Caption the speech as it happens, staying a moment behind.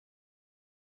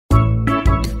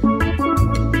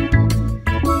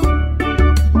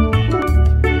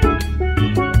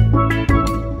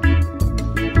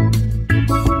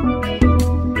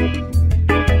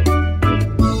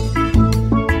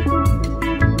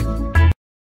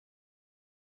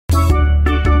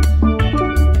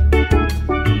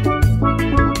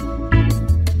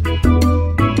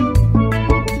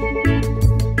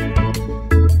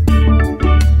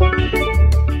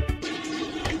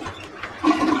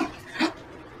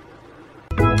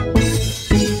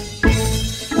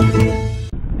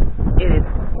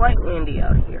windy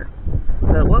out here.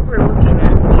 So what we're looking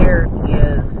at here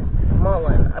is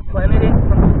mullein. I planted it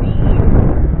from seed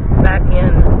back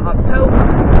in October.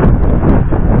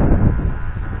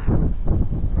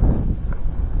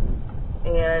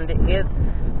 And it's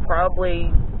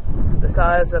probably the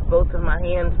size of both of my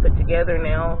hands put together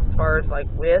now, as far as like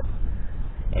width.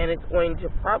 And it's going to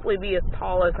probably be as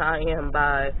tall as I am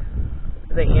by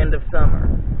the end of summer.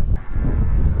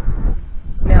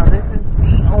 Now this is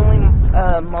the only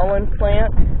mullein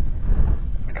plant,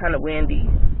 it's kind of windy,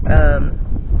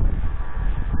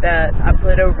 that I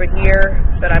put over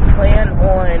here, but I plan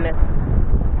on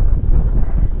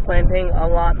planting a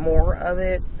lot more of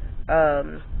it,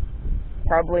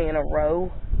 probably in a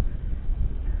row,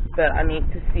 but I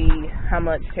need to see how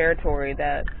much territory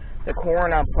that the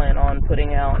corn I plan on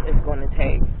putting out is going to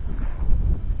take.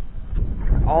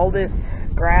 All this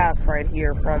grass right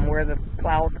here from where the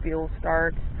plow field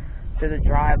starts to the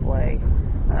driveway,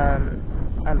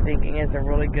 I'm thinking is a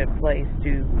really good place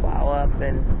to plow up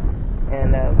and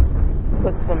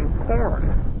put some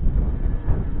corn.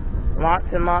 Lots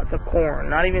and lots of corn.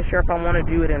 Not even sure if I want to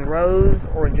do it in rows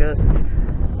or just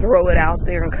throw it out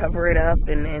there and cover it up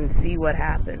and see what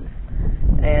happens.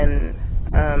 And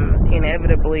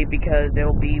inevitably, because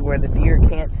it'll be where the deer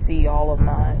can't see all of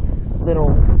my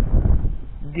little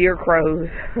deer crows,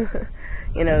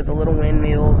 you know, the little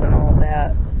windmills and all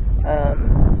that,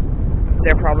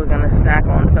 they're probably going to snack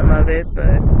on some of it,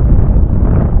 but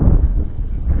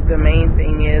the main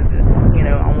thing is, you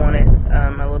know, I wanted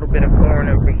a little bit of corn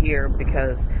over here,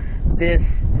 because this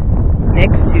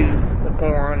next to the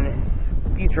corn,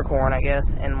 future corn, I guess,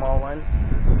 and mullein,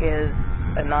 is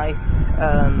a nice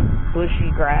bushy,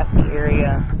 grassy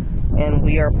area, and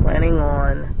we are planning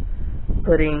on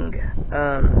putting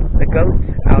the goats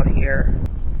out here.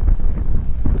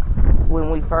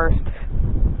 When we first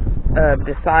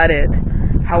decided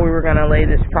how we were going to lay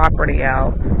this property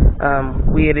out,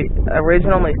 we had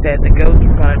originally said the goats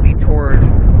were going to be towards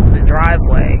the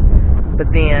driveway, but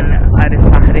then I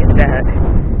decided that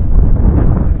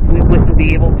we wouldn't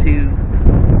be able to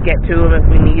get to them if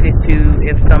we needed to,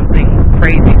 if something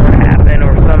crazy would happen,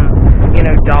 or some, you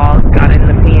know, dog got in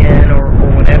the pen or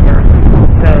whatever.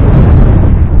 So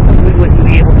we wouldn't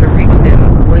be able to reach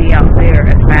them way out there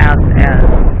as fast as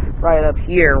right up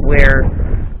here, where,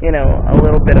 you know, a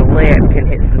little bit of lead can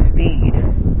hit some speed,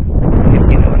 if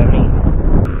you know what I mean.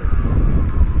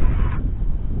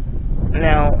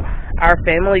 Now, our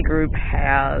family group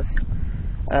has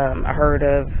a herd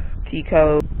of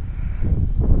Kiko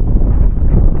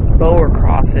boer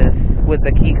crosses with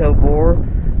the Kiko boar,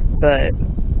 but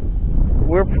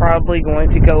we're probably going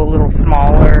to go a little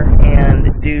smaller and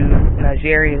do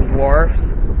Nigerian dwarfs.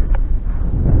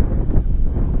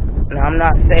 Now, I'm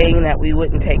not saying that we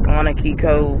wouldn't take on a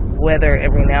Kiko wether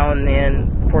every now and then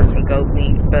for some goat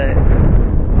meat, but